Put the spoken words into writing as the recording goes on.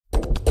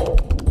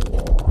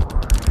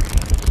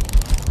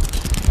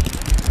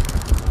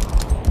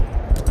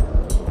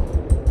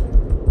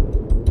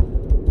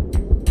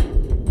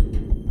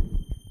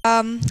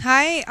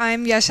Hi,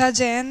 I'm Yasha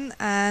Jain,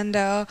 and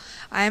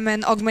I'm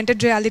an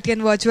augmented reality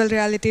and virtual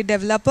reality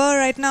developer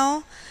right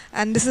now.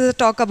 And this is a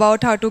talk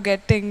about how to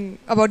getting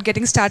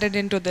started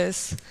into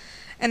this.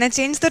 And I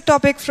changed the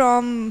topic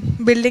from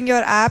building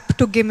your app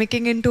to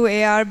gimmicking into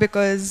AR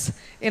because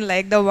in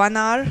like the 1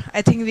 hour,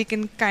 I think we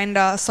can kind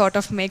of sort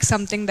of make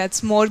something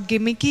that's more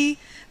gimmicky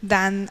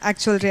than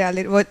actual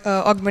reality,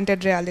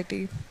 augmented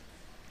reality.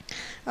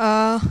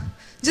 Uh,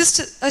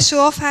 just a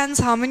show of hands,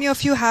 how many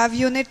of you have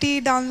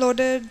Unity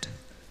downloaded?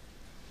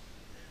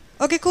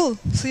 Okay, cool.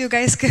 So you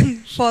guys can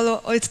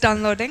follow. Oh, it's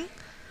downloading.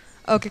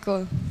 Okay,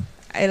 cool.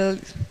 I'll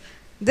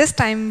this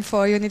time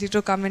for Unity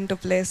to come into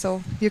play,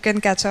 so you can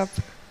catch up.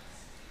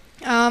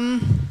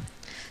 Um,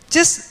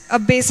 just a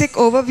basic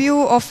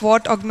overview of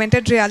what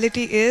augmented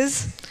reality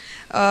is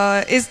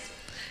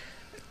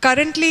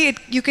currently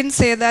you can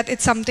say that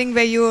it's something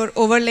where you're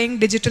overlaying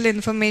digital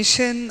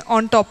information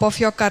on top of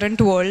your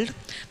current world,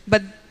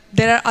 but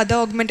there are other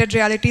augmented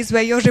realities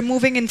where you're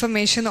removing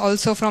information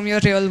also from your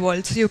real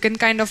world. So you can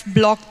kind of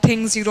block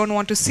things you don't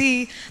want to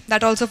see.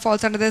 That also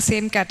falls under the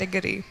same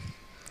category.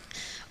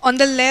 On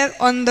the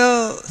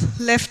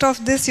left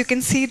of this, you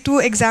can see two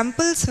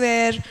examples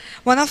where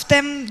one of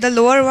them, the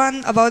lower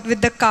one about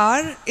with the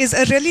car, is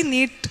a really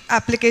neat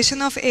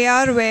application of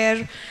AR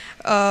where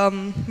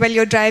while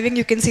you're driving,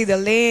 you can see the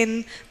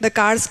lane. The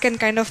cars can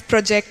kind of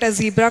project a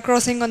zebra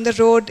crossing on the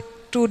road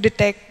to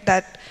detect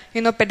that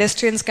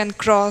pedestrians can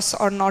cross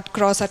or not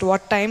cross at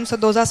what time. So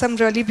those are some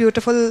really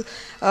beautiful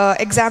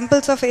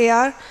examples of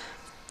AR.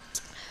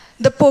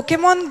 The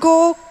Pokemon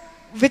Go,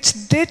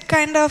 which did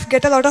kind of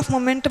get a lot of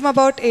momentum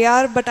about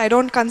AR, but I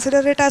don't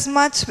consider it as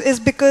much, is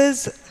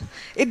because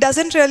it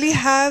doesn't really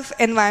have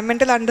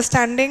environmental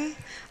understanding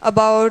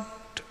about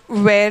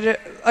where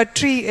a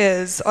tree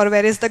is, or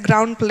where is the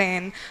ground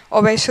plane,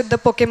 or where should the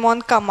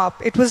Pokemon come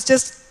up. It was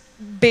just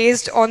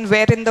based on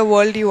where in the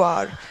world you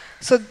are.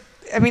 So,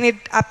 I mean, it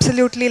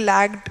absolutely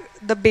lagged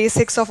the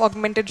basics of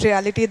augmented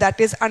reality,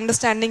 that is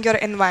understanding your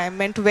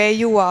environment, where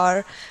you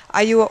are.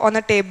 Are you on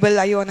a table?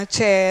 Are you on a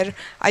chair?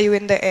 Are you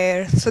in the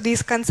air? So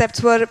these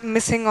concepts were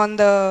missing on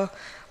the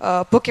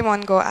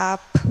Pokemon Go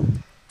app.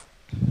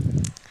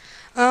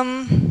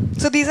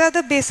 So these are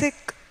the basic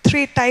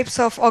three types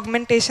of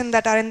augmentation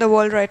that are in the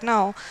world right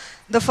now.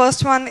 The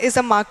first one is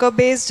a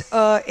marker-based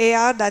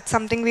AR. That's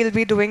something we'll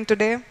be doing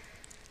today.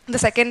 The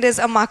second is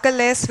a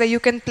markerless, where you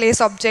can place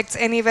objects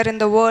anywhere in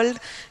the world.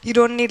 You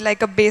don't need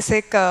like a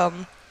basic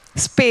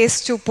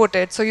space to put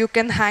it. So you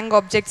can hang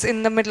objects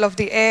in the middle of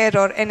the air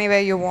or anywhere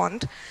you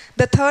want.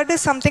 The third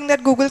is something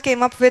that Google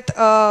came up with,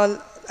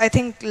 I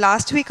think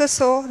last week or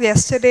so,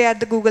 yesterday at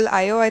the Google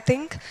I/O, I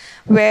think,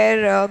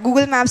 where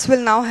Google Maps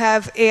will now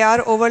have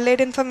AR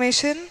overlaid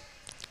information.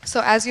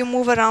 So as you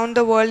move around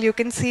the world, you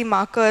can see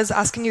markers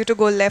asking you to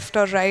go left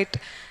or right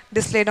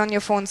displayed on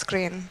your phone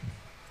screen.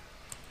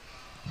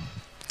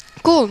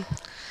 Cool.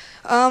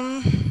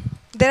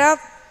 There are,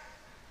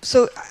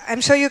 so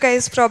I'm sure you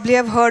guys probably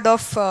have heard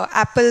of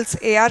Apple's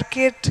AR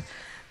Kit,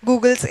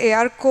 Google's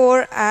AR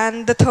Core,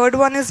 and the third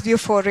one is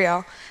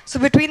Vuforia. So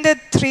between the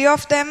three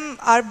of them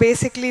are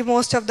basically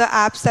most of the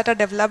apps that are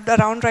developed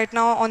around right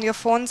now on your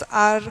phones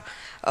are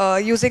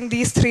using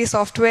these three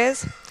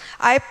softwares.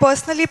 I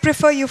personally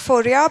prefer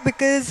Euphoria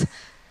because,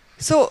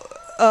 so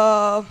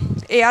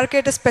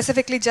ARKit is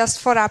specifically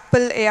just for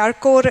Apple, AR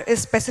Core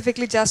is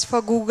specifically just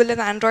for Google and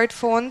Android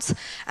phones,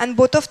 and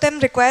both of them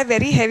require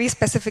very heavy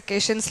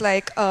specifications,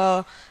 like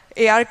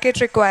ARKit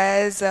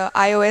requires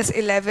iOS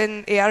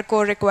 11, AR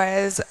Core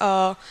requires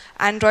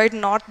Android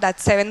Not,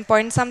 that's 7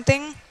 point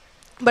something.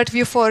 But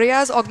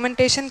Vuphoria's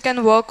augmentation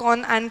can work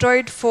on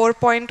Android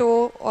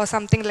 4.0 or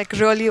something like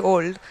really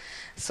old.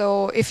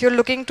 So if you're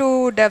looking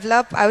to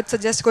develop, I would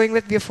suggest going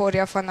with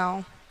Vuforia for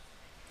now.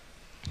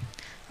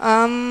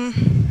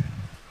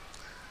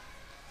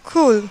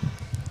 Cool.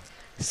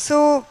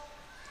 So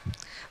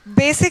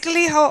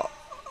basically how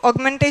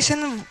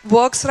augmentation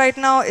works right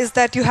now is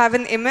that you have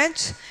an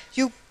image,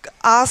 you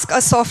ask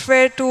a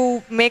software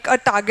to make a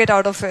target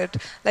out of it.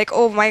 Like,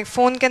 oh, my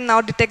phone can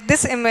now detect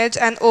this image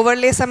and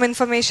overlay some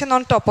information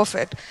on top of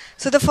it.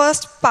 So the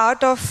first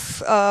part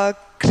of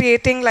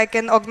creating like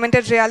an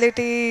augmented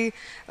reality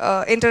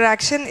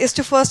interaction is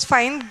to first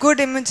find good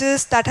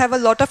images that have a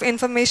lot of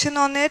information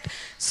on it.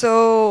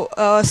 So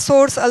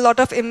source a lot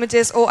of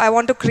images. Oh, I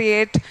want to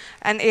create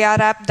an AR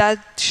app that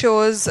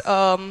shows,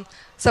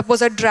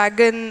 suppose, a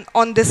dragon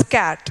on this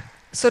cat.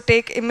 So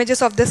take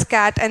images of this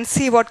cat and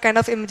see what kind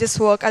of images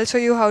work. I'll show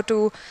you how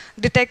to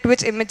detect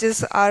which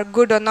images are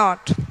good or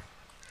not.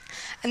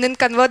 And then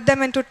convert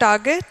them into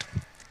target,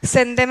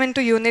 send them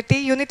into Unity.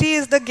 Unity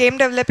is the game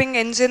developing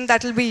engine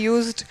that will be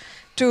used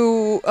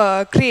to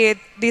create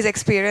these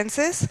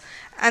experiences.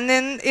 And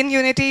then in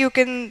Unity, you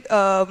can,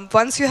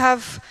 once you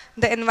have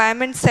the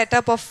environment set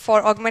up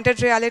for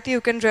augmented reality, you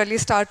can really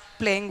start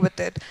playing with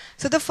it.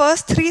 So the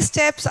first three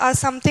steps are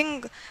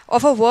something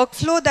of a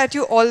workflow that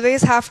you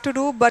always have to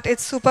do, but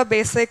it's super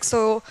basic.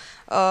 So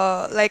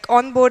like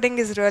onboarding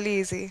is really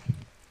easy.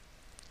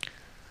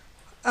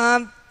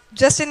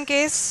 just in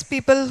case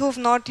people who've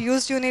not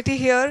used Unity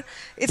here,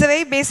 it's a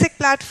very basic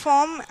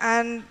platform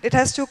and it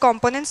has two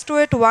components to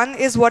it. One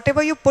is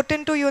whatever you put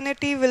into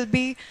Unity will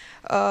be,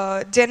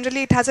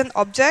 generally it has an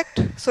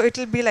object, so it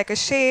will be like a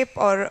shape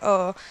or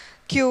a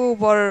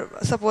cube or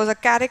suppose a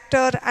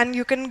character, and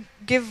you can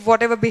give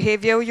whatever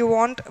behavior you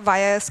want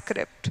via a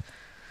script.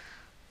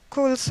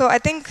 Cool, so I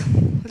think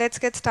let's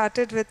get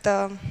started with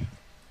the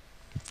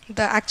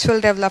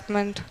actual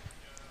development.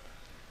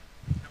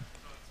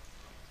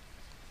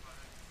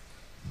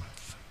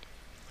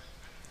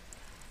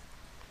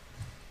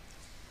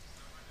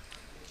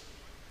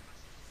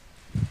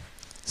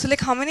 So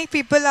like how many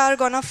people are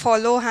gonna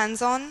follow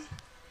hands-on?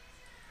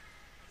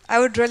 I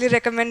would really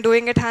recommend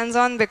doing it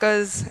hands-on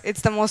because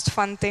it's the most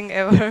fun thing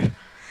ever.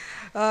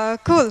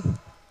 Cool.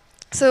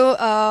 So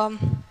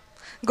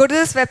go to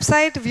this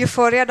website,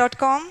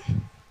 vuforia.com,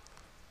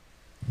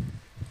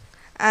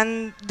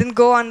 and then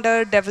go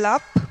under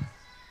develop.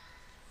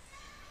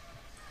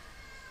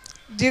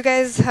 Do you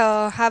guys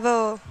have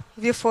a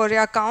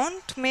Vuforia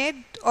account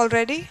made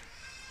already?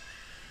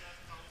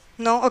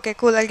 No? Okay,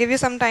 cool. I'll give you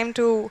some time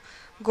to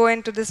go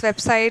into this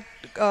website,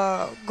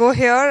 go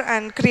here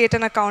and create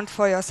an account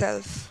for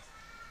yourself.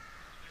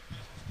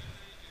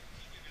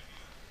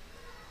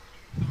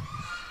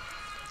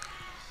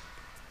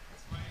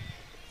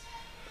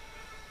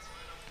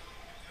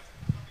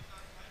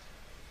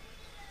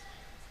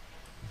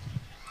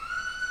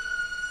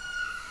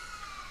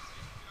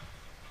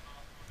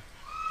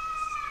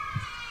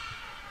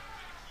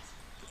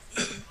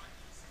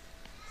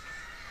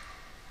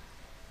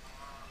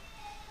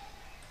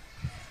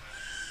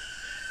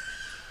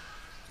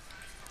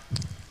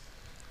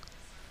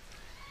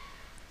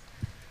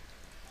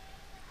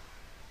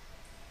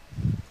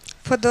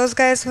 For those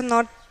guys who are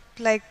not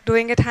like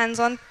doing it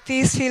hands-on,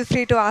 please feel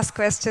free to ask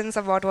questions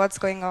about what's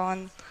going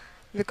on,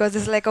 because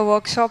this is like a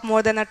workshop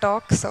more than a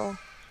talk, so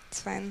it's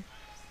fine.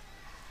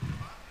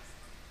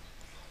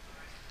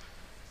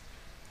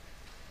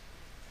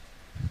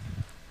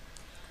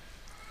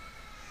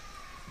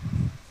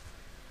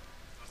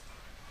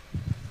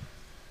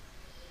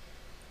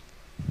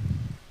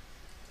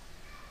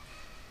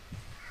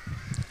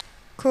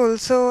 Cool.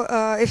 So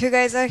if you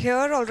guys are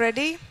here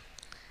already,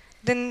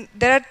 then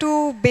there are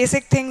two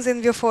basic things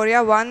in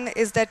Vuforia. One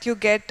is that you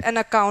get an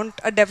account,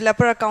 a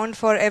developer account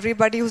for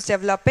everybody who's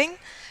developing.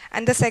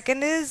 And the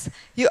second is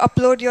you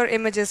upload your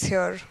images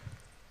here.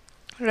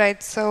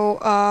 Right. So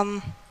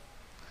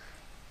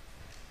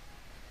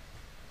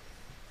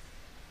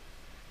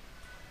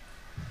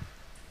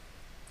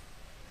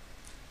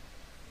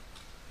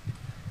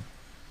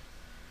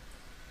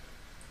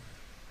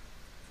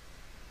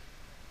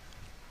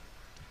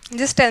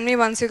just tell me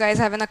once you guys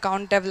have an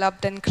account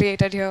developed and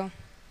created here.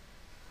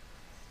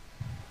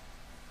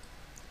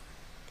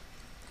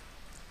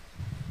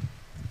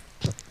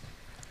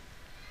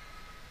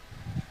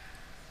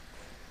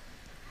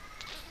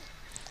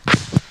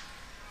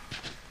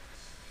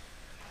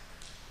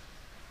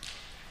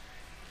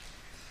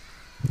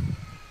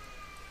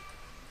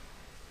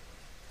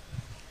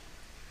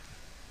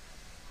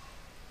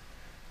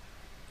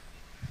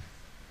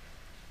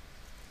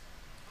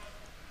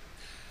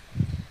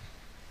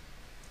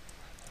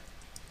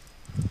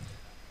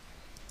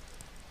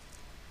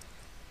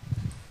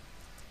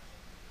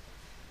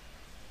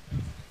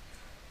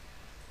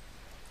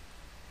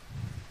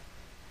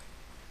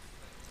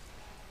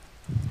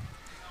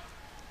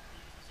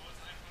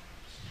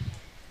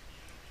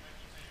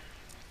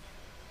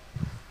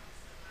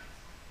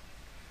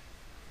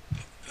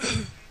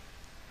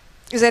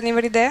 Is there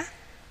anybody there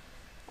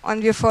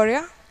on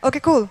Vuforia? Okay,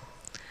 cool.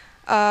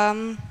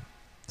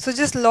 So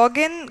just log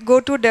in, go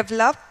to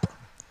develop,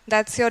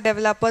 that's your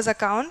developer's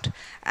account,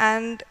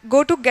 and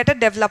go to get a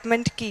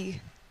development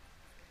key.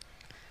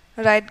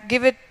 Right,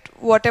 give it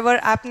whatever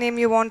app name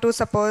you want to,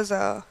 suppose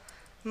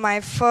my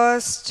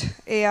first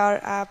AR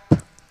app.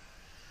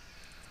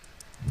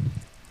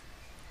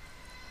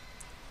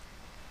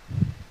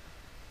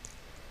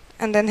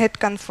 And then hit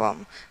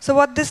confirm. So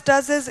what this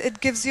does is it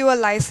gives you a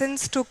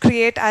license to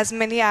create as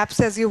many apps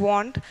as you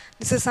want.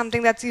 This is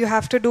something that you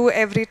have to do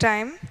every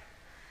time.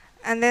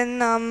 And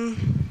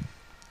then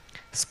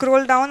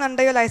scroll down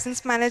under your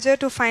license manager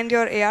to find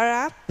your AR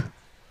app.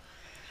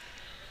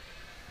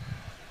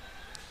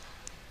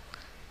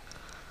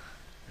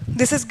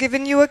 This has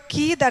given you a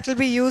key that will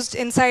be used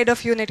inside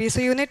of Unity.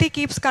 So Unity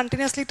keeps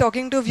continuously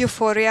talking to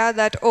Vuforia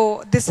that,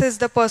 oh, this is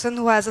the person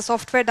who has a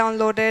software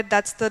downloaded,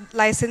 that's the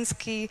license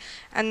key,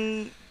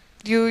 and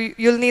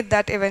you'll need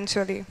that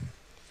eventually.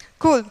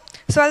 Cool.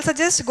 So I'll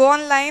suggest go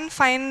online,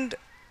 find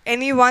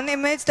any one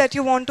image that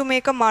you want to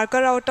make a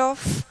marker out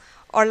of,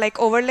 or like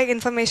overlay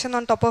information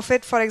on top of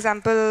it. For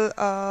example,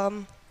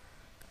 I'll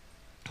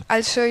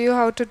show you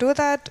how to do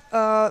that.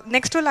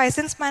 Next to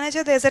License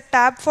Manager, there's a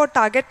tab for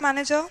Target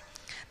Manager.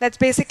 That's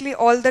basically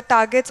all the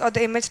targets or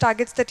the image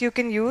targets that you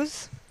can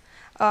use.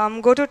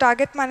 Go to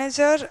Target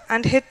Manager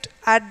and hit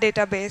Add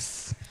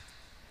Database.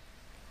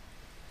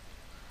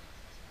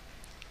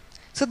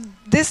 So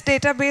this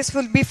database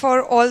will be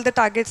for all the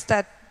targets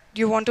that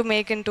you want to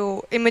make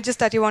into images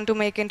that you want to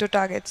make into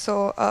targets.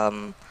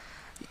 So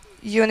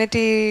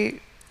Unity,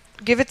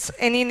 give it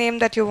any name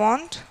that you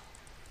want.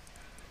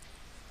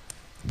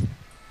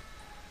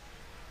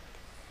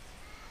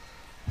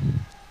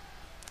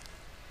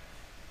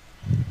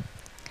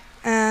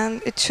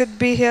 And it should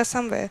be here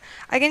somewhere.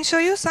 I can show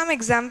you some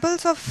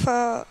examples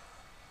of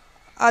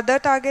other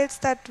targets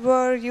that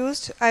were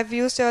used, I've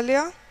used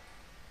earlier.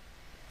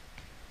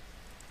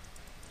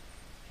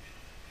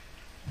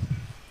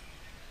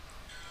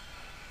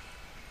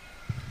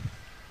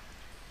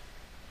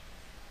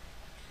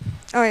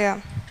 Oh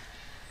yeah.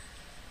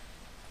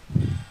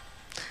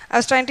 I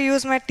was trying to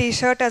use my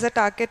t-shirt as a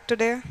target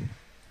today.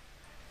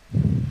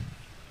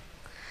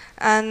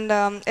 And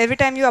every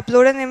time you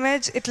upload an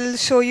image, it will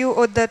show you,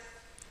 oh, that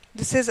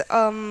this is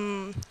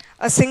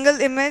a single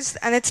image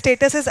and its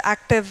status is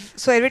active.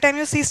 So every time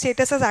you see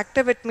status as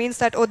active, it means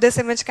that, oh, this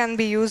image can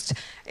be used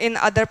in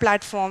other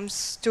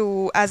platforms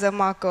as a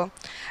marker.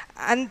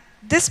 And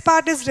this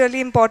part is really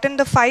important.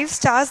 The 5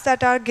 stars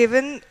that are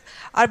given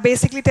are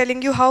basically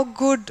telling you how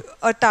good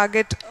a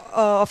target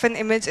of an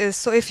image is.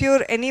 So if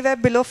you're anywhere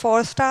below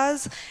 4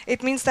 stars,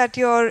 it means that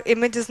your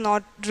image is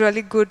not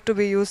really good to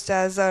be used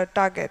as a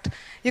target.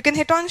 You can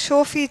hit on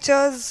show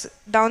features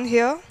down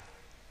here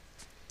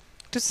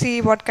to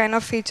see what kind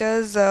of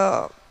features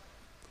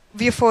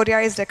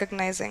vuforia is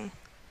recognizing.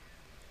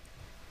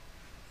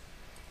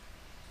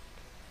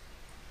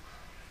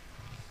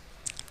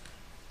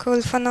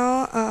 Cool. For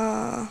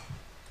now,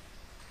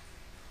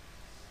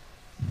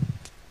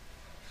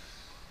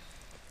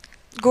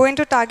 go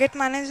into Target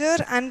Manager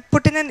and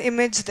put in an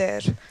image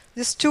there.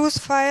 Just choose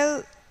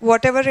file,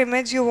 whatever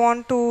image you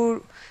want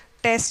to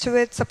test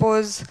with.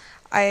 Suppose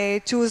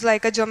I choose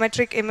like a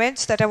geometric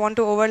image that I want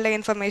to overlay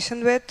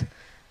information with.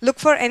 Look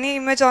for any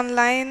image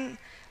online,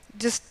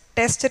 just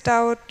test it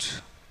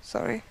out.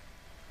 Sorry.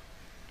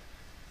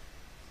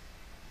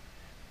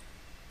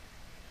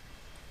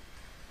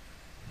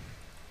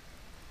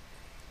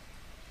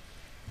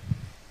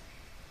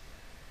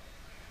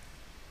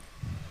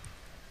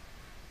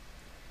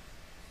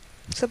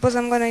 Suppose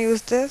I'm going to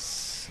use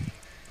this.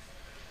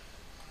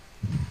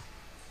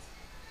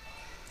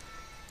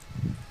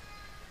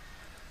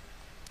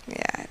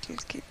 Yeah, it will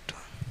keep doing.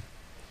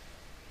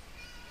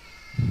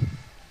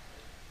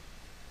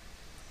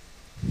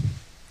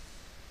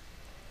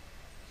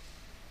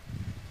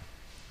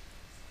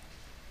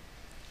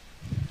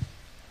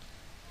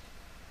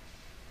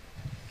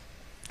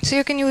 So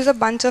you can use a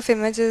bunch of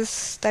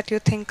images that you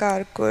think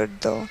are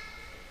good though.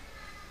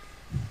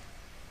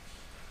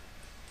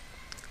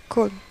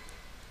 Cool.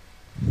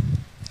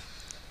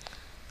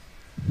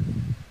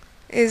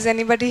 Is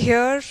anybody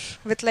here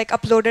with like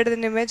uploaded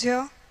an image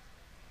here?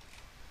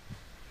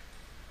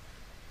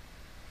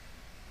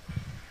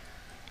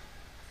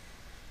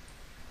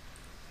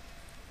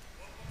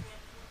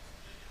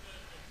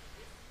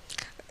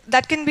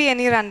 That can be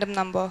any random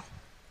number.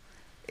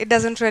 It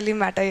doesn't really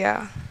matter,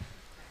 yeah.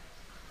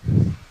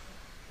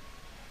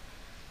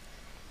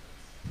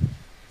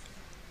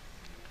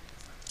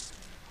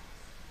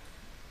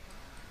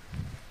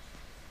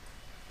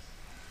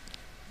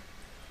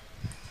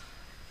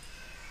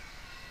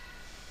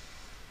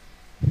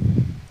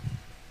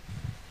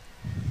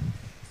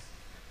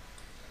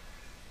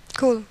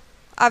 Cool.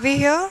 Are we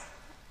here?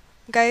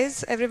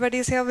 Guys,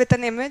 everybody's here with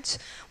an image.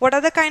 What are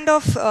the kind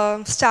of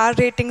star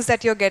ratings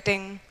that you're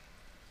getting?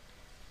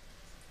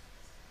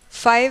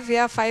 5,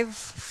 yeah, 5.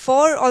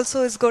 4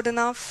 also is good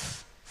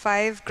enough.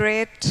 5,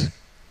 great.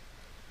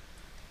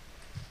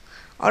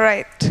 All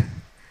right.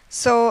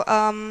 So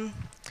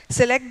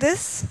select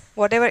this,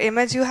 whatever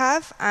image you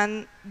have,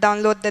 and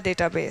download the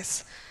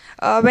database.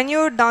 When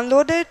you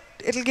download it,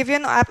 it'll give you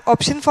an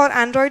option for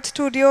Android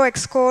Studio,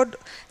 Xcode,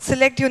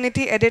 select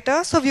Unity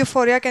editor. So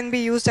Vuforia can be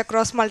used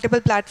across multiple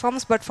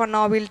platforms, but for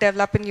now we'll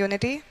develop in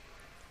Unity.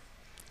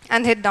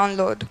 And hit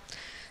download.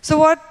 So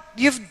what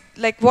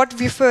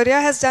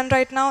Vuforia has done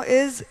right now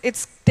is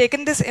it's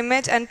taken this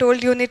image and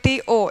told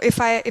Unity, oh,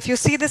 if you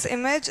see this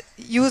image,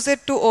 use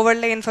it to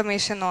overlay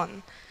information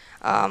on.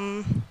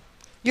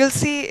 You'll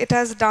see it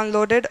has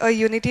downloaded a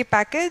Unity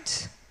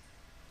package.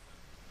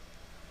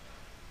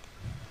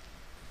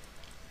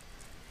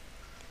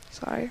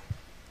 Sorry.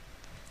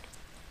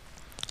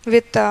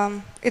 With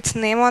its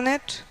name on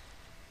it.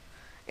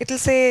 It'll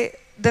say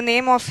the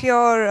name of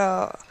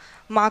your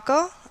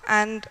marker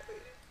and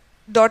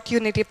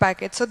 .unity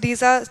package. So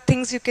these are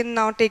things you can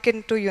now take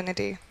into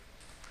Unity.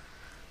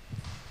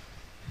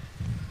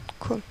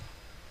 Cool.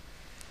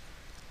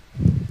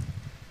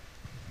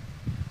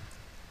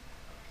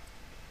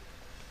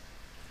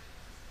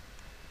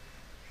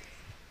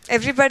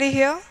 Everybody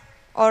here?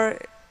 Or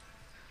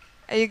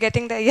are you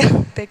getting there?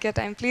 Yeah, take your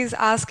time. Please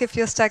ask if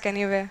you're stuck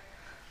anywhere.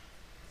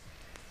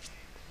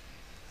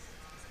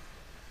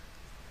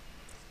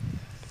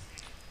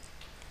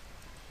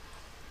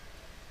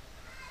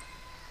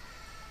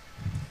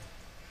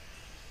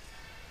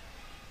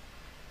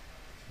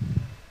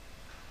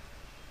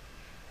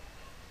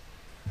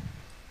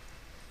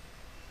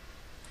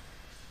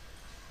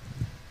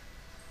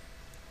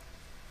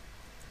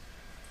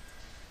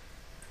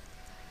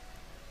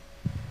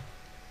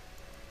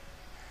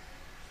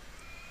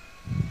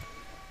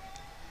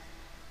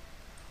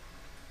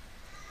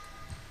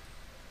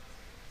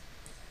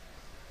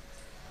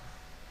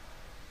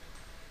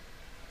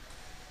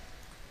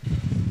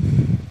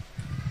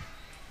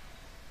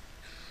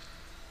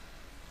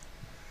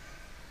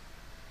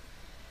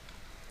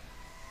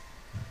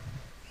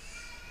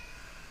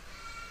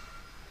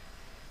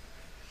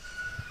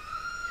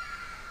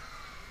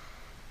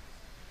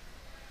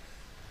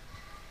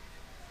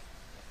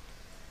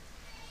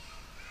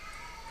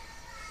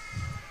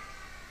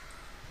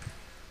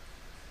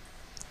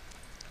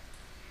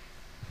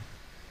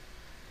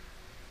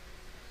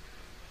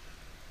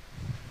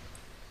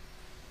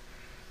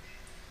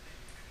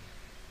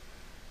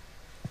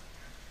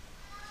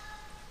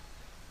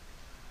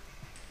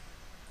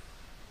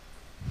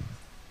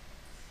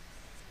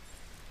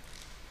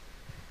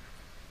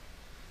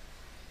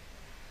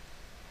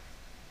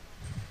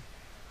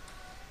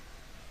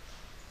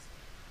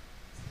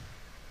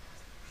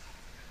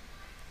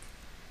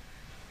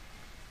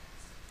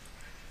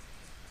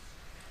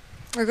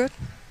 We're good?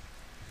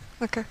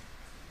 Okay.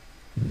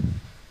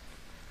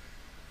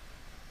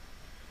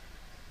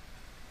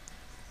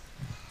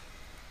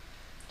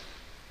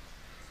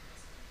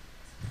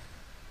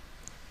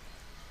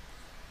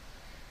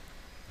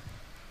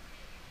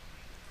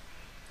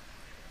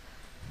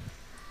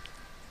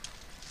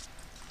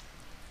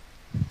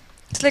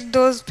 It's like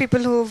those people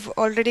who've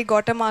already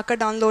got a marker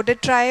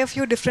downloaded, try a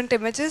few different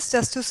images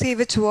just to see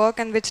which work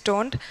and which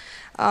don't.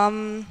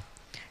 Um,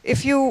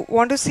 if you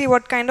want to see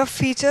what kind of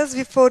features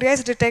vuforia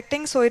is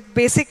detecting, so it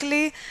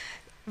basically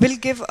will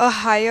give a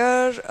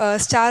higher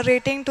star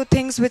rating to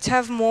things which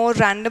have more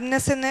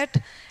randomness in it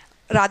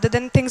rather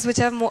than things which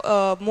have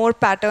more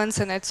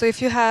patterns in it. So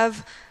if you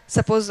have,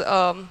 suppose,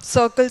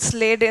 circles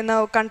laid in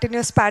a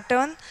continuous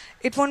pattern,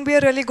 it won't be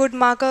a really good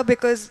marker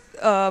because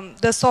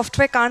the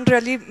software can't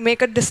really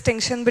make a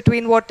distinction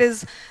between what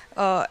is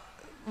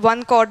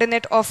one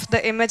coordinate of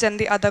the image and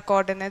the other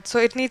coordinate. So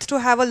it needs to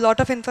have a lot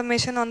of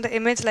information on the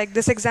image, like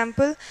this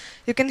example.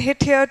 You can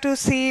hit here to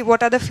see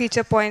what are the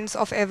feature points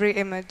of every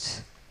image.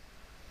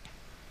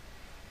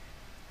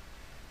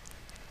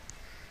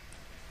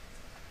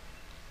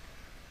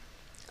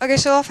 Okay,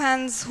 show of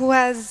hands, who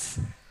has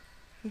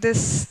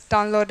this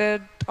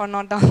downloaded or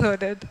not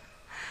downloaded?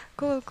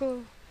 Cool,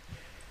 cool.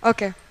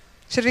 Okay,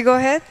 should we go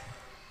ahead?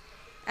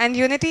 And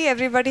Unity,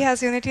 everybody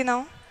has Unity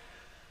now?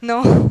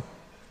 No?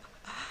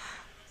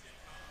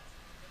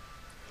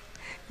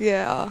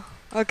 Yeah,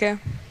 okay.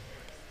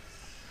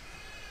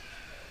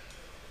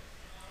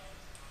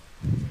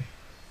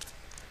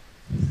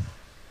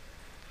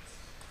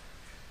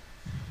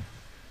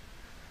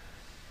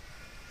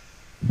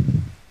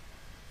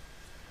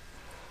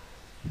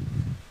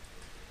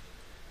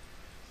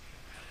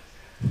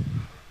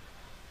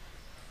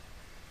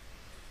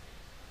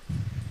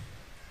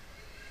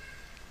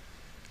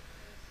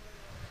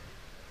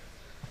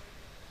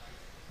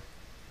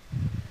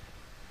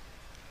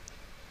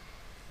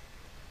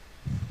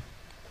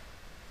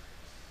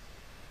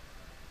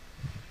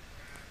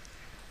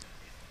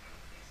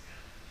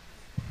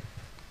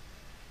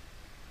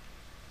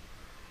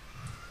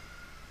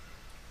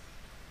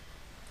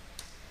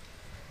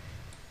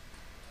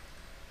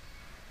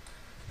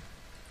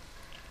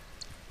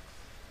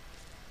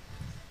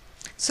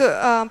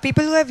 So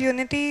people who have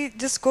Unity,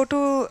 just go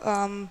to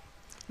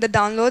the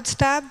Downloads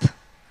tab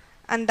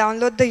and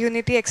download the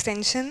Unity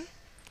extension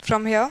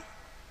from here.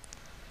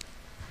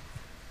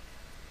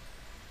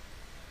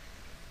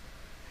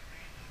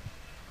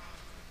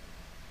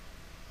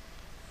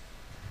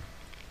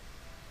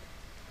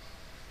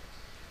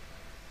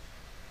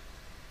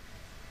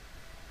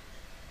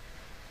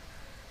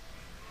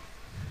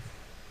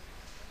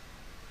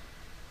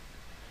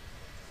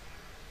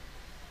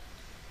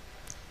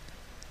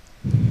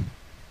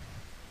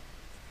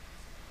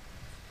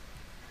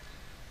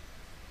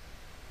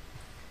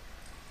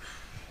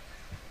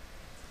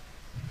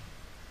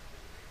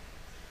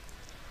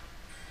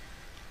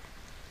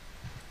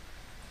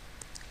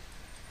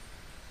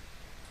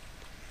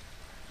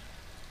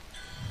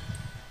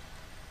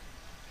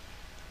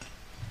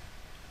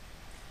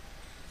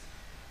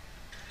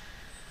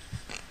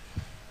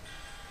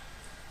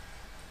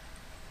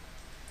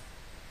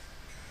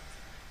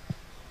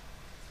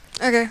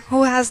 Okay,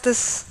 who has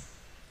this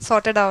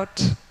sorted out?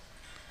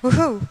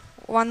 Woohoo!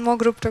 One more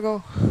group to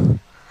go.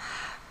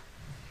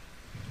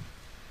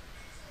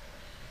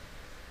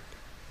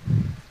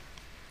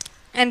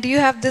 And do you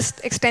have this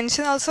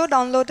extension also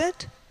downloaded?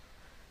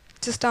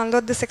 Just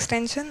download this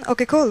extension.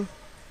 Okay, cool.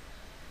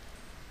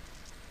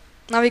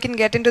 Now we can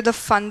get into the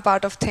fun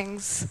part of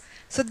things.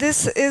 So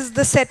this is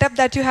the setup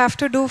that you have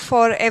to do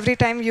for every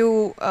time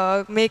you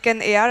make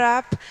an AR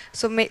app.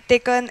 So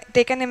take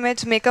an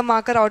image, make a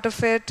marker out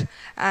of it,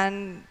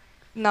 and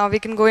now we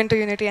can go into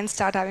Unity and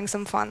start having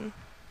some fun.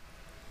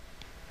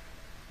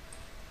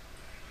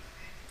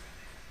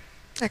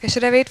 Okay,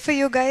 should I wait for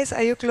you guys?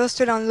 Are you close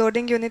to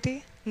downloading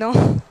Unity?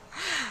 No?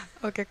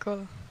 Okay,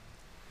 cool.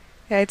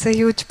 Yeah, it's a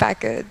huge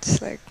package.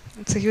 Like,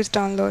 it's a huge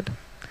download.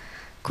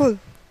 Cool.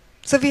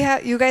 So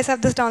you guys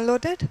have this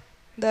downloaded?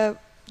 The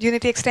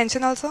Unity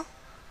extension also?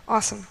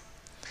 Awesome.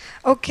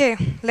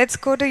 Okay, let's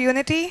go to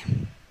Unity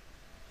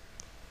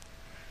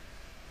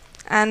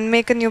and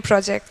make a new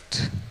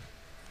project.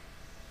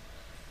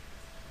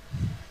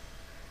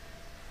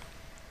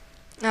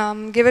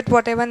 Give it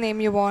whatever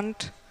name you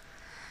want.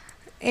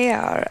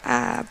 AR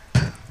app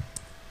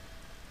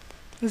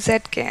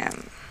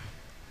Zcam.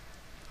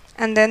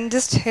 And then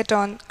just hit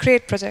on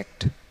create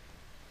project.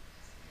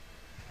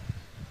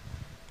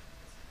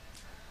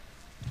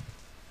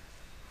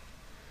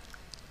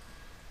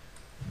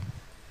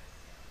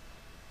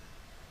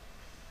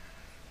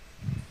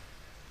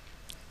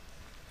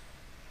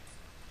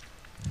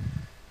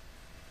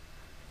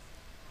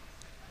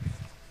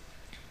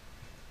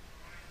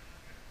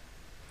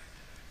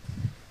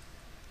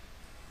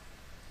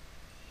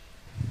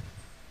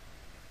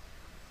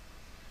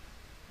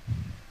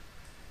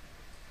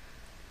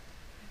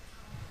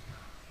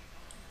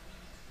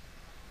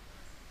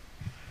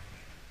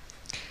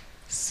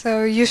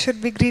 So you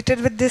should be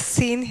greeted with this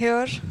scene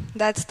here.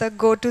 That's the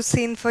go-to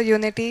scene for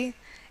Unity.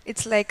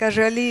 It's like a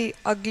really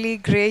ugly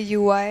gray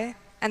UI,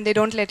 and they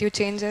don't let you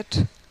change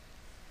it.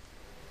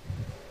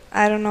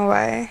 I don't know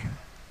why.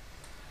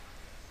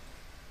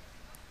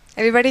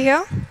 Everybody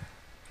here?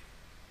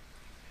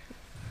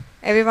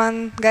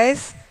 Everyone,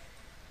 guys?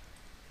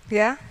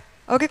 Yeah?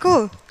 Okay,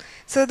 cool.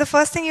 So the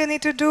first thing you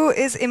need to do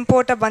is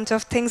import a bunch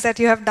of things that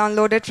you have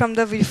downloaded from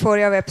the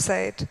vuforia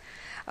website.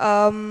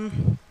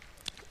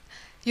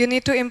 You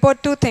need to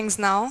import two things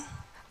now.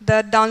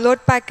 The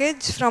download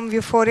package from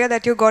vuforia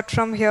that you got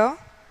from here,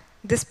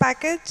 this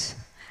package,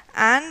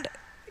 and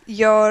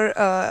your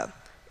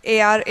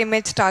AR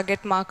image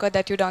target marker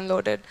that you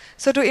downloaded.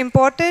 So to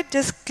import it,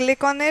 just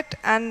click on it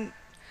and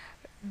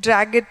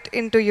drag it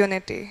into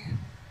Unity.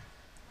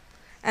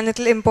 And it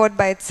will import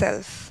by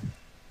itself.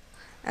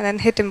 And then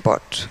hit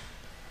import.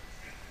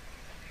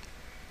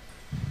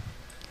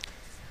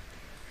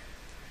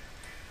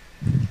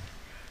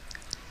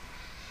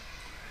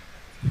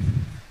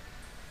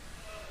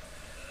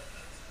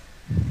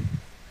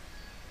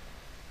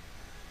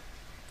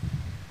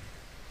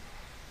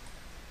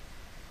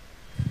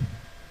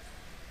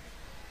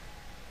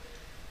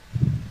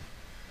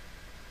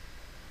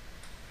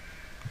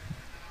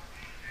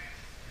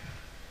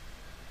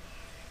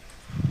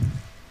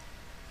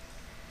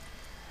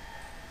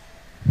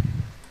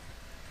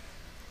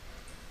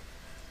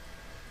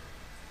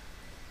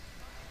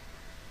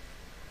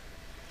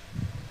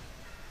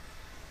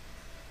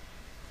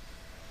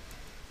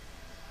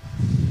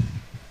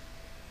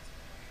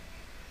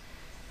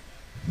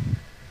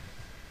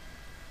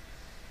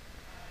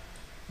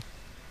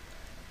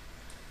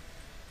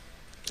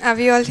 Are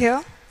we all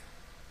here?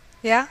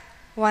 Yeah?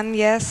 1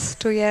 yes,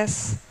 2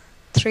 yes,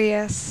 3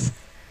 yes.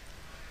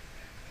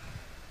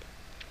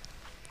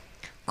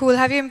 Cool.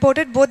 Have you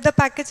imported both the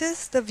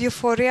packages, the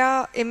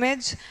vuforia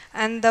image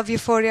and the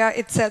vuforia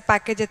itself,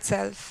 package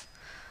itself?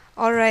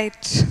 All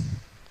right.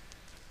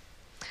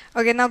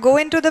 Okay, now go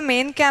into the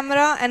main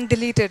camera and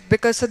delete it,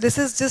 because so this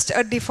is just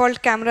a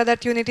default camera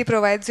that Unity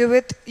provides you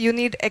with. You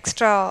need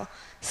extra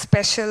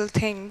special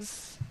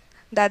things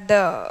that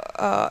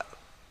the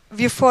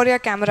vuforia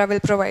camera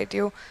will provide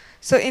you.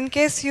 So in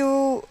case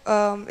you,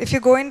 if you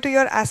go into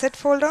your asset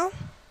folder,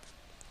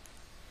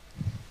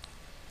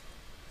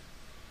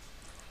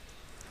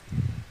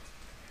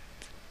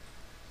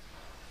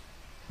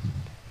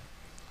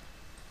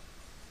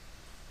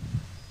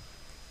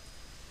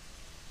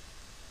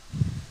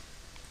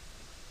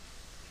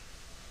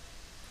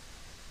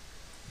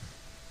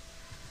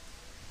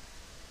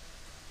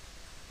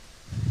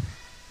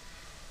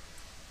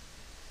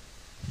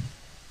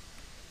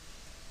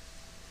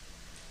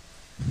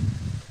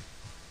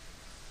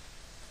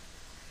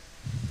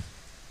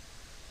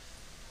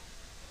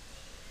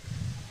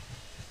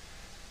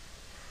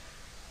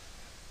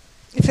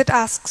 if it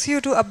asks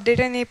you to update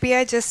an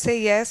API, just say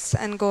yes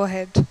and go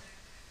ahead.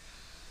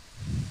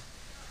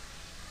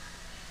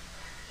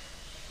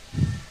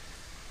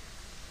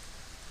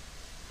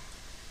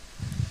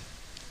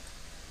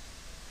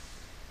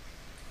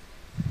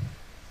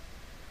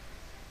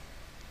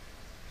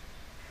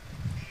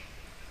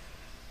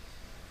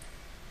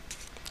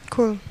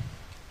 Cool.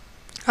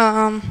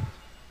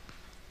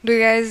 Do you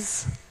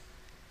guys,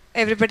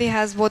 everybody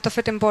has both of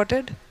it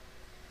imported?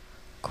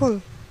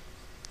 Cool.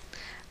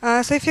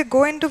 So if you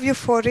go into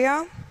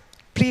vuforia,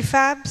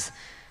 prefabs,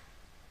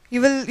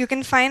 you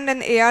can find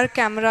an AR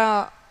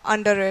camera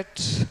under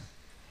it.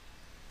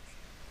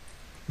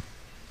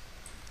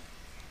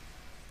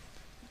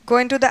 Go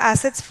into the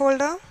assets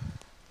folder,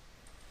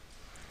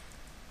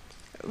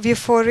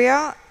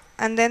 vuforia,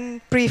 and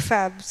then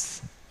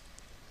prefabs.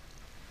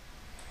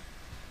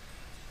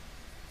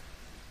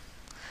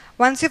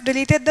 Once you've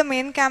deleted the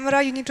main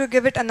camera, you need to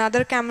give it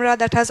another camera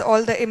that has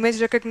all the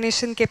image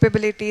recognition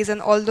capabilities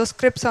and all those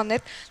scripts on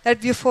it that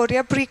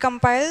vuforia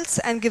pre-compiles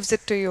and gives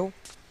it to you.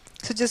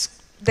 So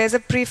just, there's a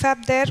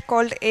prefab there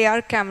called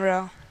AR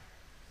camera.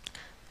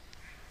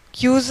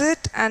 Use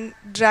it and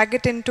drag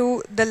it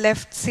into the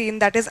left scene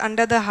that is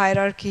under the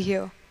hierarchy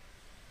here.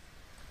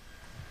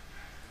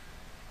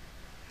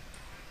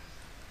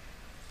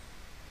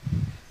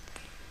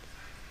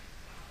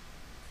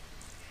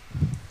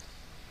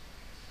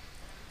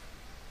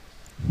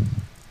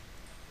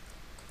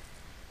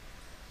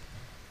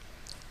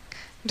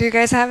 Do you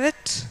guys have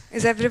it?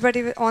 Is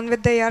everybody on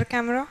with the AR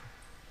camera?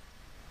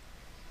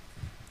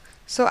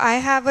 So I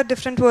have a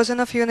different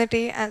version of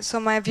Unity, and so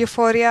my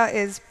vuforia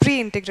is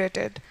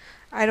pre-integrated.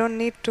 I don't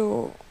need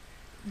to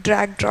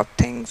drag drop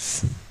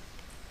things.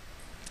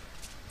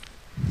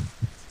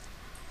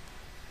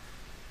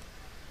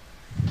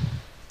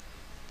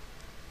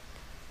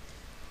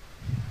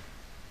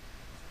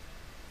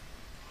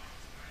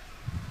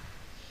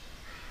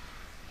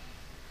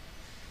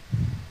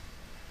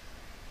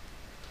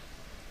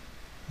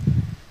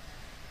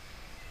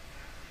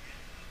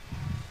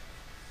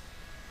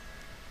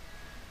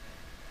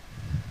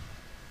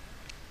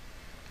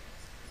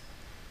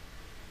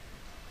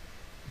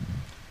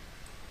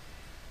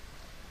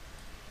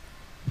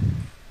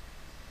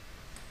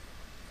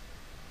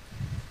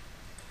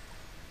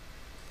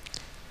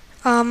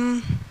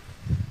 Um,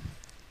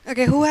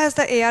 okay, who has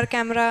the AR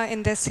camera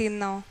in this scene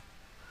now?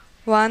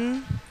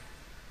 One.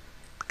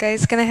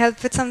 Guys, can I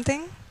help with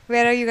something?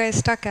 Where are you guys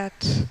stuck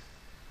at?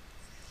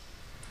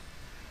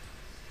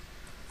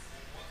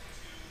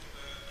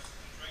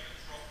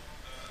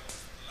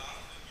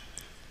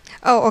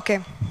 Oh, okay.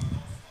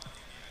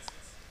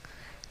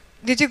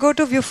 Did you go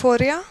to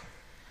Vuforia?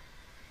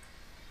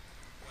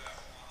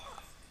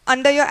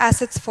 Under your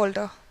assets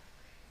folder.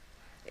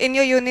 In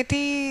your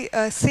Unity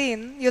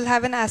scene, you'll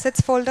have an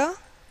assets folder.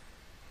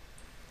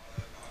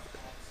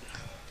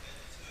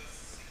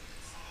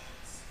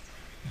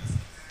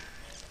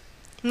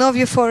 No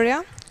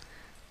Vuforia?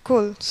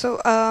 Cool. So,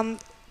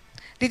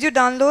 did you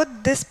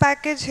download this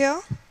package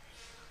here?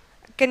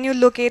 Can you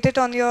locate it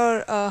on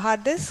your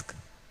hard disk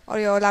or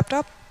your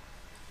laptop?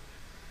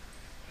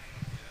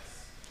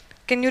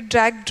 Can you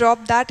drag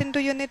drop that into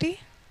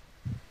Unity?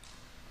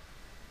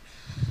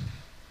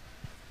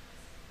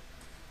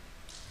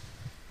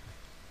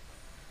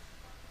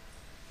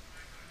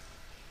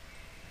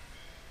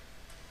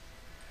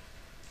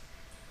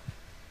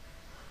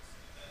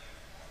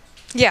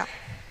 Yeah.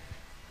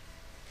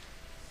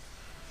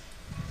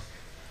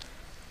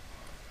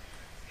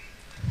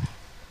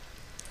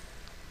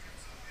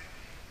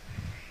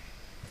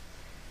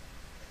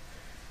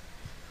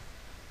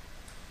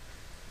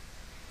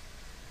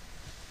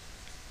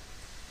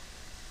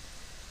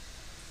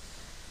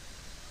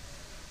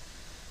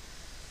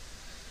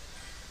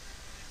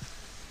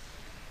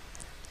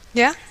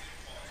 Yeah?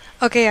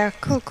 Okay, yeah,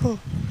 cool, cool.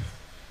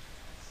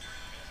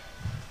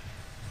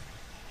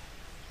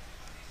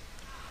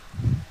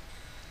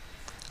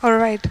 All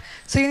right.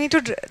 So you need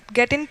to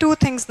get in two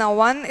things now.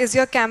 One is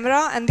your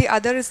camera and the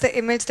other is the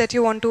image that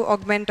you want to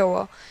augment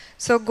over.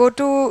 So go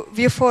to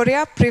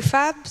Vuforia,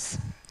 prefabs.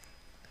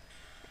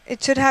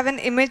 It should have an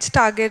image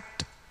target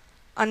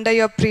under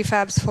your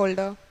prefabs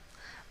folder.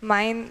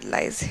 Mine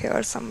lies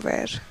here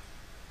somewhere.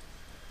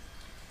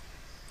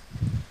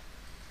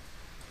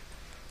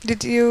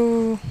 Did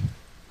you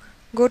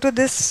go to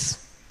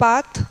this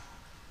path?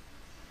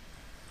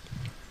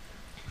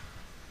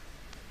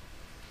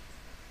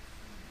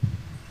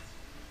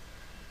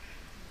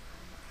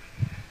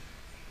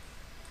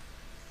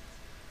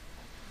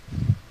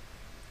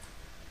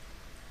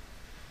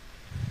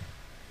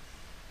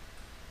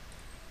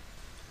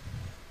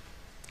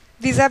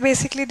 These are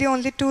basically the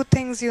only two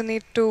things you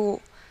need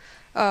to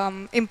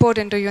import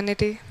into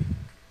Unity.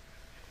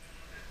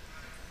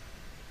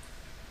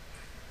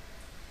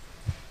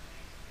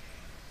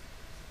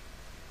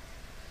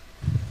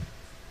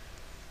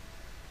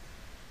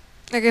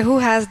 Okay, who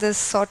has this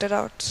sorted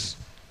out?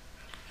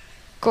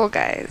 Go,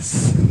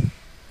 guys.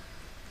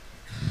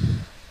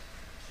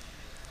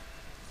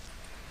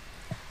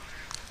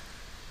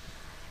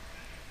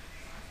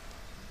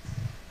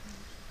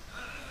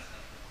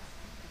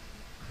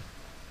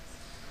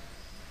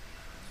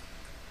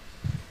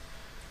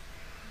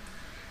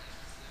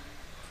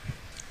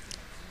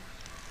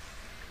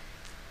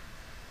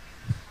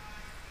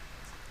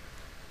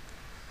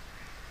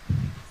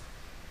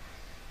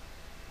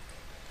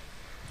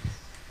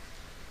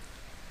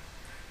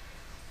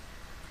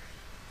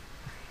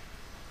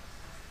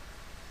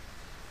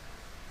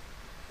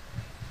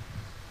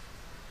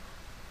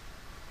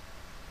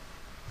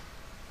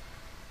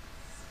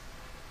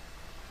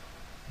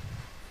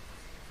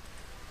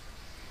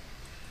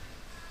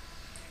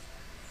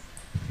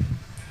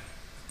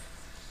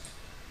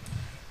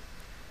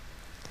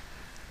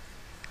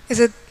 Is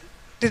it,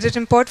 did it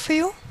import for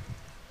you?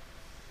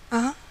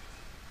 Uh-huh.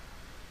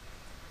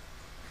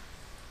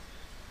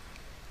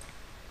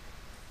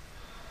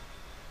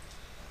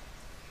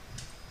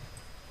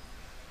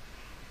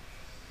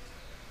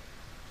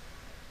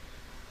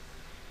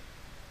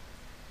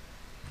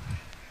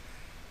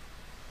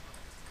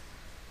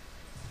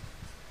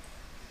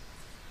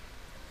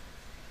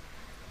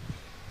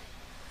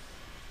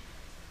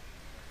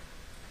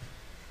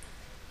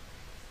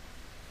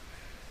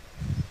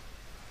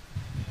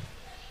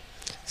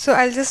 So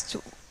I'll just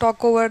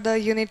talk over the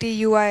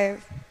Unity UI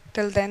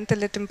till then,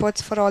 till it imports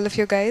for all of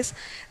you guys.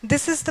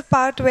 This is the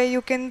part where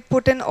you can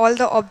put in all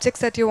the objects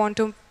that you want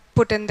to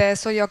put in there.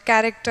 So your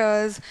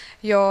characters,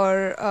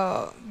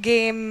 your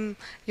game,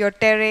 your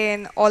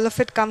terrain, all of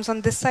it comes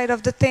on this side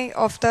of the thing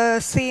of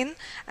the scene.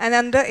 And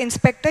under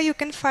inspector, you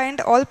can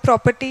find all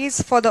properties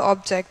for the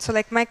object. So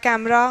like my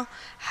camera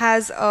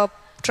has a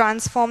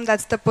transform,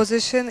 that's the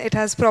position. It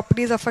has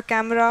properties of a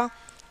camera.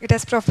 It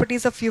has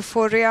properties of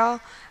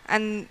euphoria,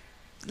 and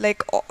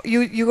like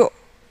you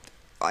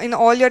in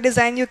all your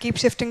design you keep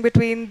shifting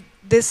between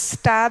this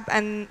tab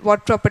and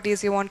what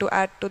properties you want to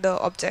add to the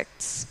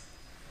objects.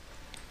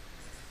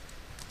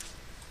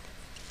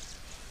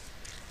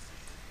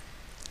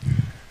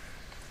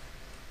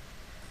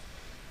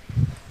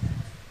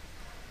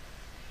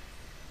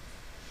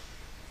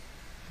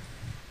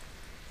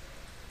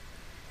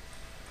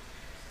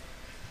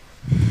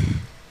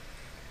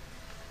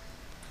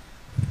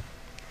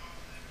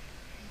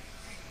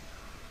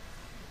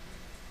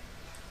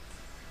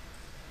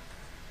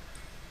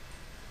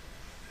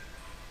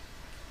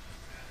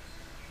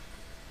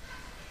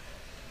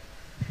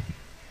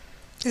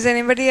 Is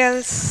anybody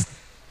else?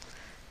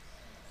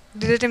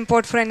 Did it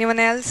import for anyone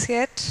else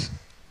yet?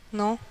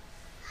 No?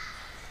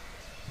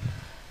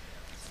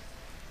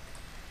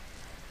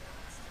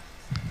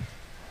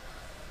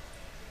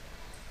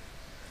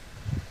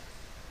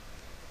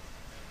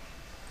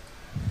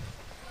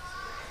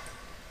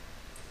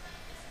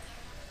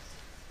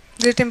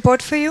 Did it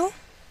import for you?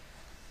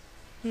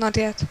 Not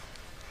yet.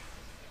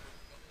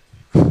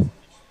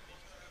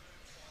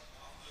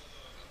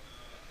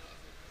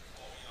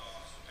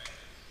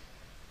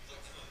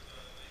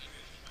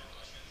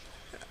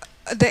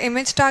 The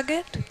image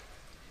target?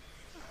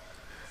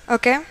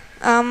 Okay.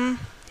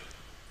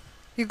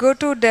 You go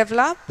to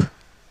develop.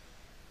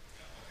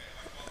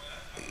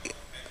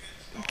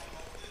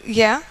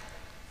 Yeah.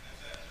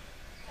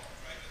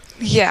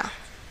 Yeah.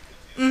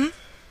 Mm-hmm.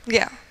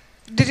 Yeah.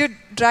 Did you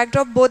drag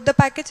drop both the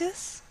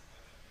packages?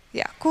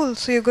 Yeah, cool.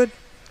 So you're good.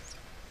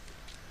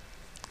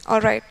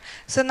 All right.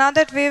 So now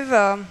that we've,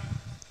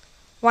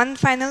 one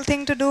final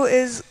thing to do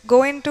is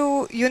go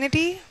into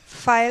Unity,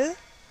 File,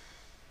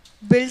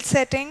 Build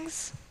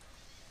Settings,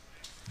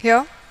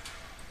 here.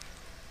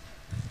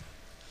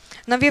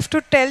 Now we have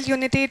to tell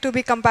Unity to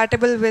be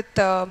compatible with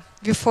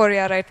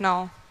Vuforia right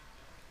now.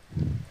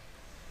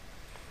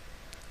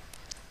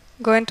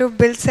 Go into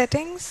Build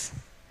Settings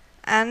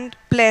and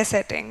Play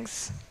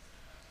Settings.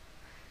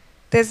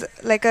 There's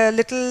like a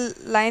little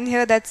line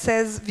here that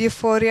says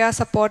Vuforia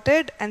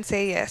supported and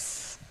say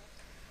yes.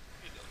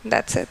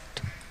 That's it.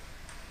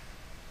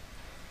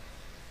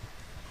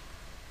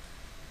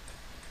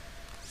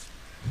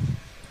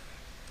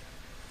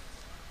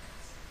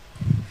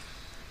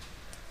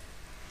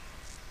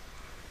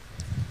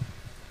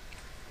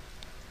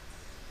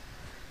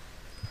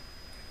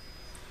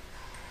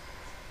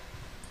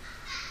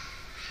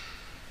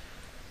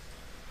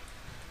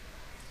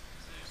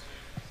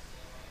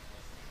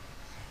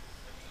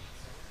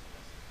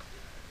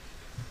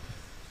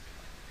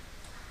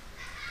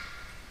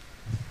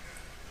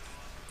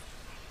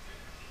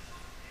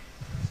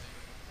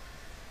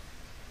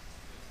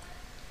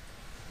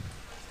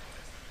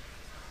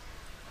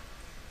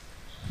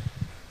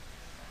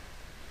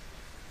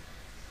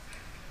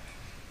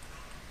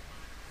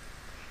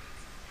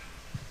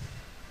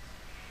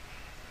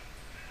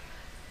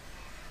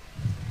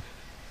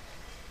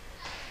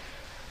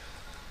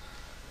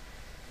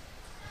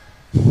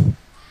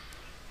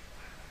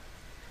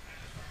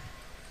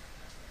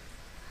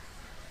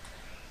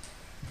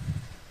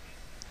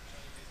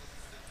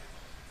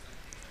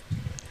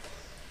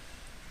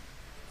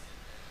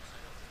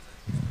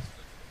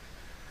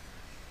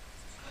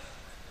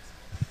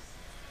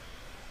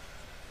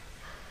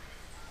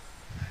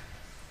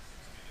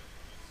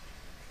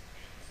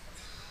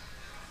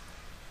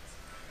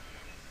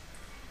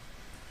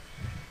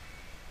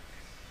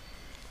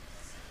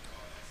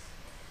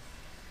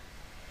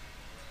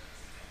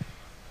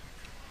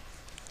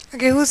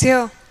 Okay, who's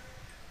here?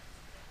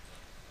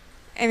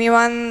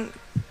 Anyone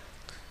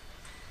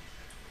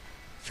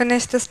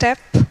finish the step?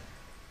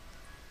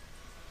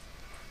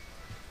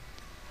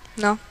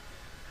 No?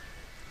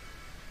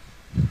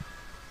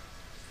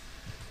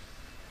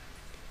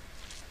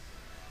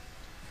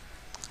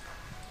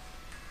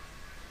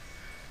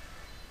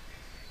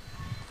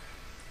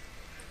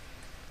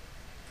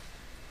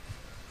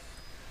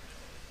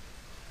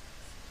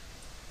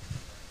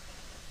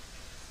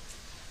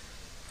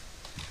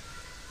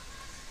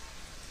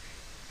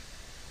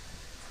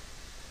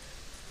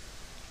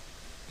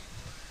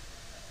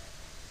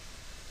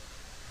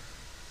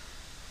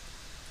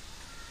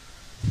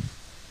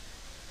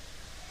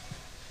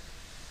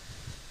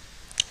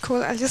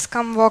 Cool, I'll just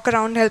come walk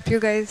around, help you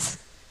guys.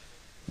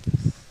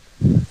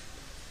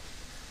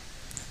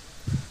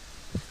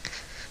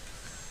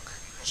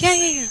 Yeah,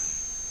 yeah,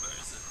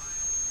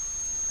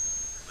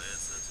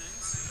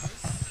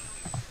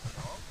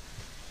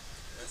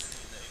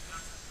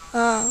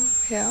 yeah.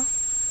 Yeah.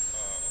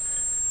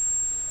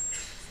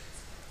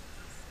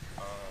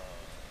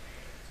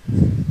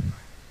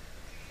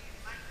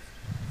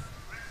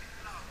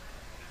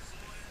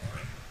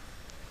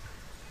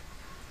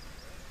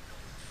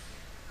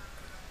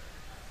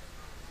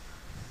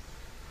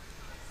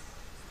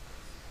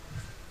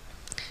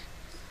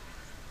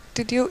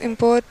 Did you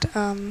import, I did.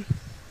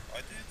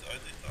 I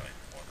imported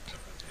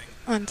everything.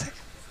 one sec.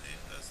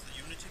 There's the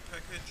Unity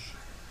package.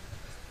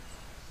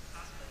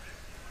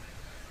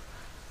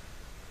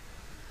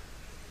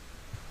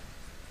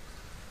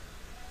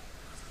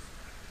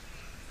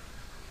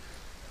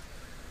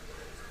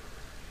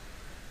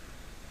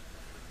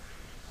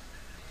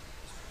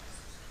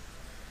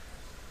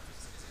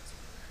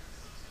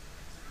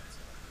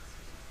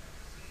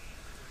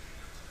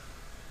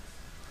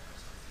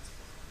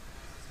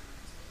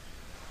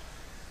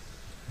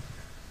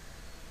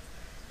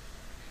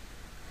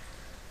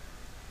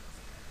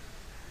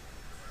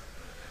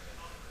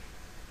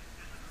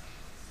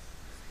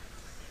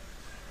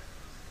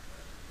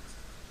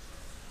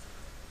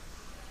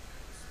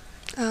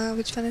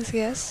 Which one is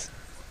yes?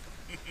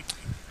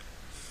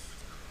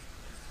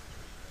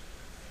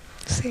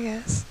 Say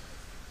yes.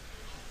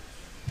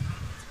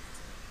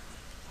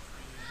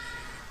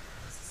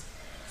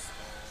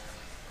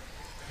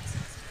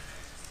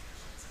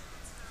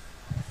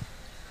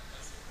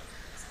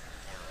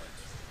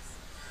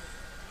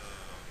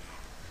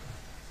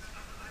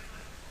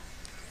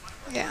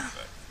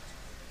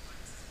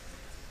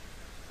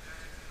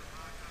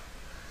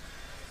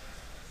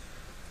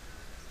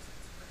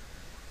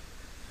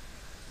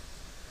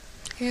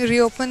 Can you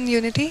reopen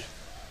Unity?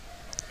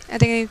 I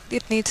think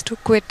it needs to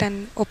quit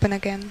and open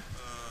again.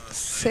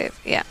 Save Save,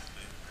 as yeah.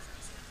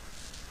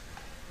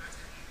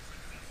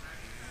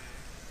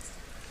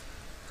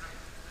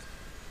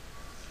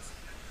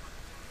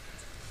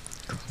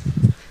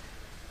 previously.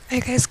 Are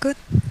you guys good?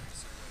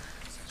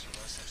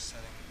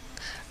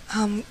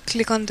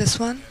 Click on this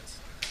one.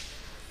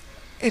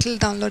 It'll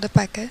download a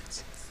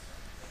package.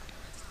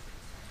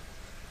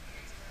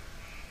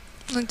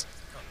 No,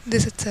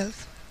 this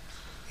itself.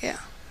 Yeah.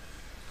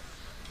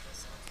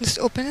 Just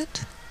open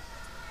it.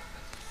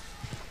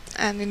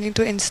 And you need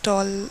to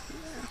install.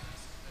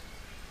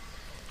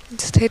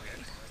 Just hit.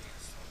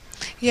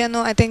 Yeah,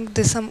 no, I think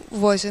there's some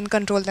version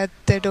control that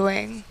they're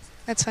doing.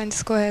 That's fine.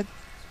 Just go ahead.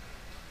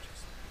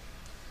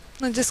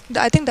 No, just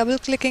I think double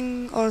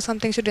clicking or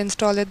something should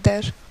install it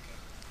there.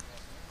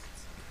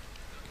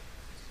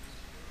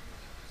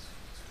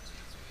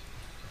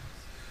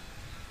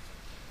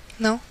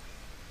 No?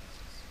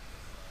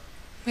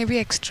 Maybe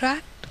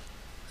extract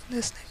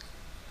this thing.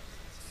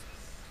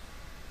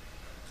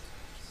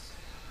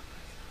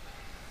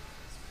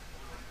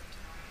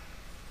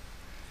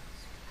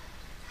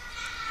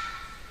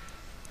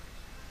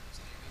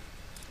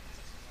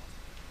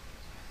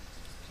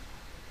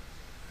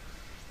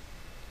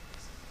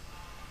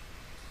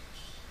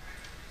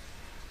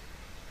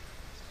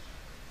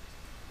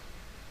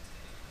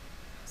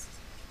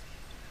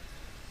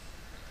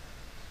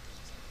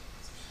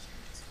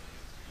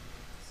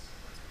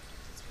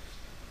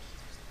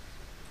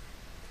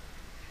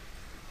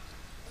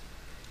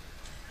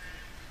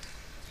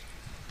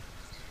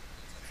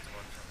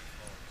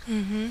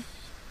 Mm-hmm.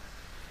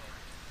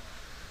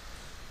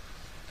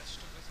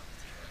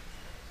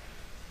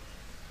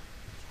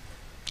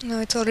 No,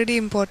 it's already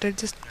imported.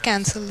 Just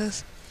cancel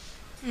this.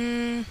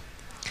 Mm,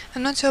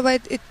 I'm not sure why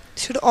it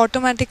should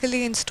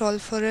automatically install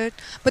for it.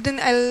 But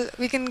then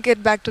we can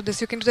get back to this.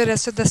 You can do the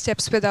rest of the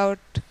steps without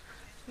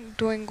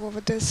doing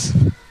over this.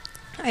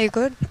 Are you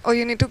good? Or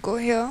you need to go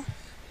here.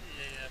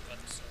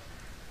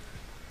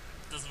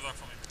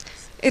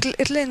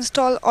 It'll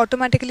install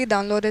automatically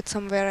download it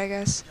somewhere, I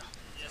guess.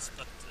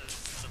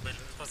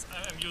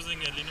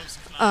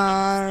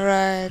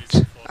 Right.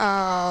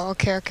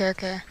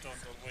 Okay.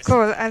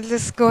 Cool. I'll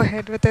just go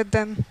ahead with it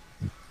then.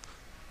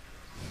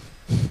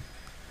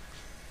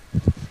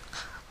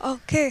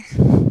 Okay.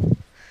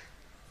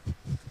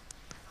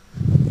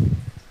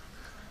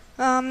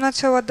 I'm not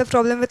sure what the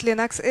problem with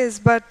Linux is,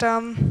 but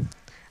I'll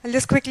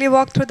just quickly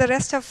walk through the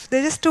rest of.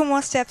 There's just two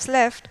more steps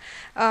left.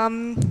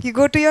 You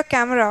go to your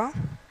camera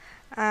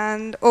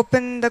and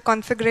open the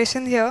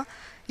configuration here.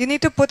 You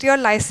need to put your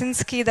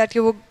license key that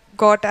you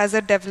got as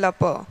a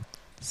developer.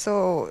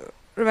 So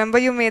remember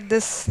you made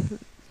this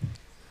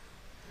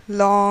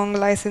long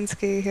license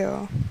key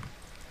here.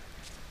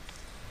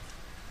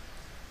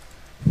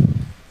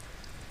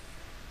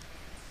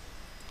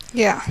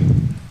 Yeah.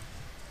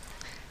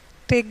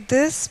 Take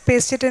this,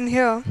 paste it in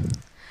here.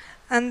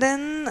 And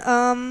then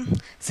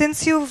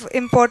since you've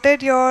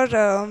imported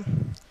your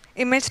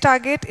image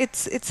target, it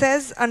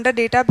says under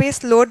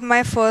database, load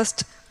my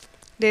first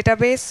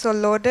database. So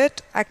load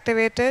it,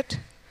 activate it,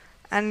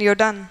 and you're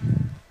done.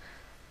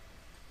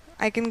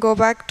 I can go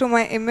back to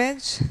my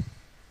image,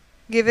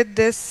 give it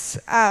this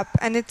app,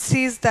 and it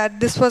sees that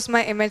this was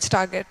my image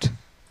target.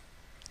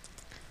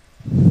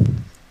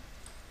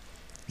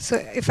 So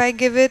if I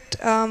give it,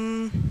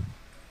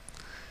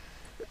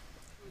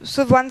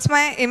 so once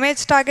my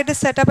image target is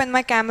set up and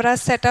my camera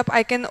is set up,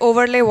 I can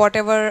overlay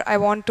whatever I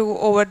want to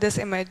over this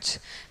image.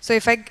 So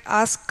if I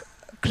ask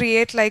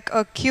create like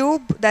a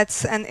cube,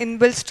 that's an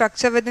inbuilt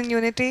structure within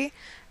Unity.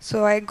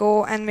 So I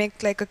go and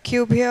make like a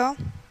cube here,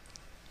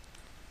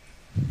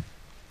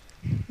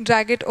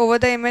 drag it over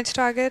the image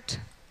target.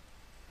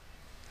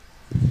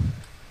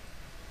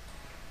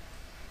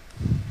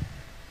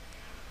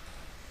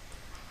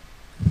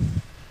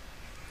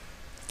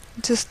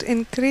 Just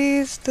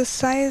increase the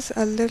size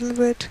a little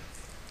bit.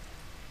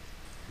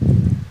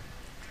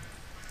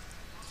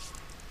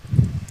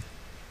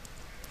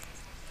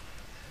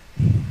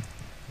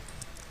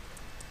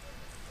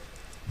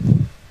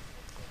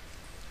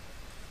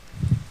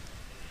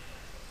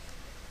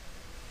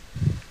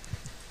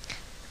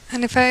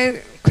 And if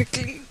I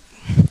quickly,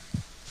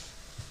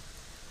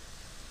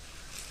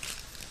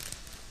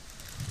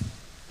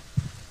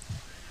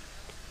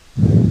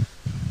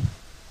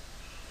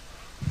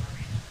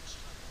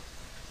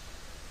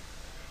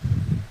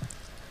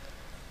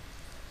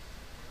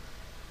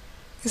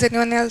 is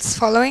anyone else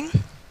following?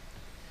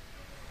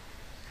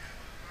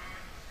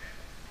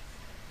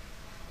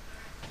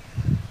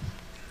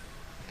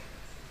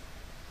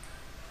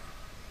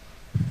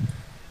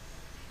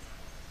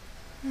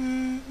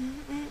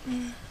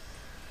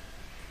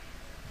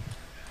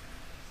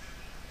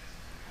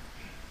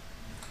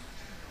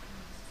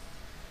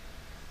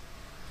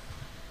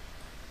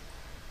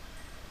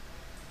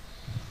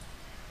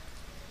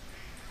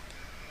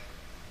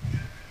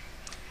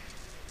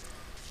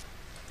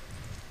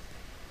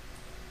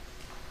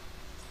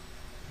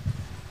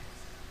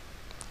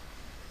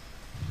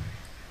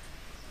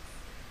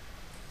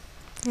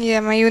 Yeah,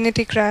 my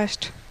Unity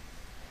crashed.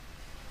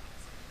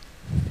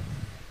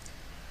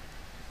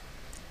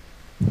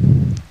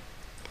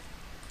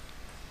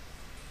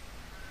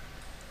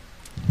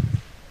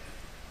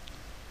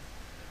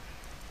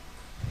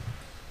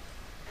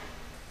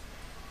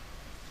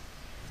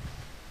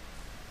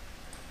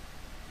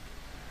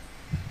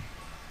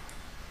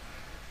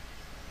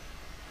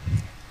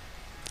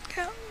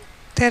 Yeah,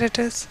 there it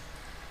is.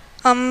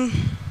 Um,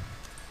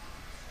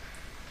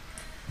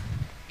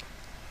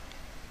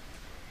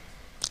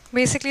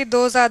 Basically,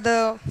 those are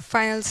the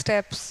final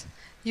steps.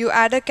 You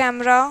add a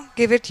camera,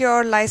 give it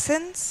your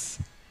license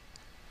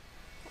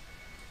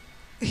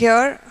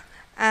here,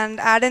 and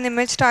add an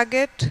image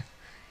target.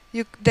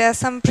 There are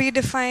some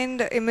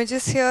predefined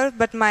images here,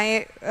 but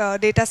my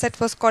data set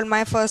was called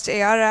my first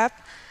AR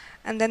app.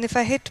 And then if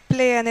I hit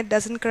play and it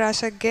doesn't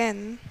crash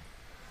again,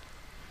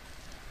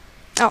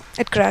 oh,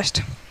 it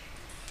crashed.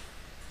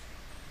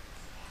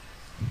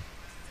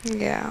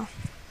 Yeah.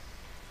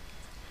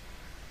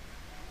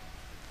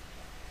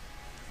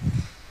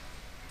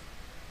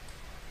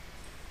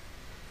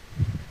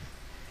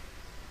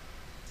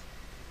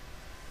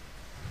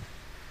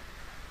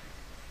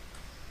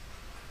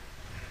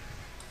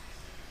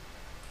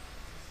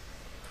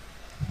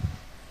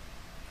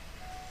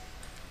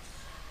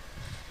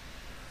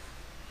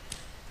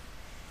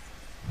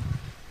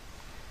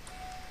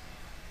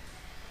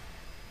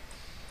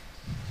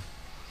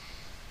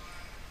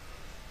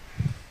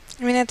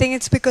 I mean, I think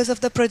it's because of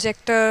the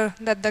projector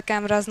that the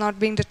camera is not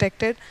being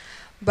detected.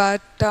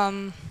 But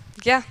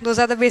yeah, those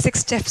are the basic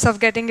steps of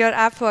getting your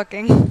app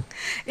working.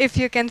 If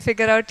you can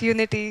figure out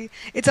Unity,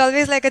 it's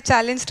always like a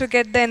challenge to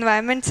get the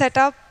environment set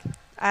up,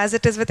 as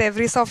it is with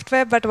every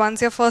software. But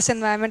once your first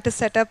environment is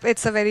set up,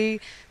 it's a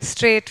very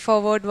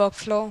straightforward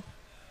workflow.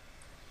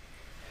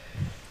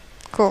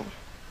 Cool.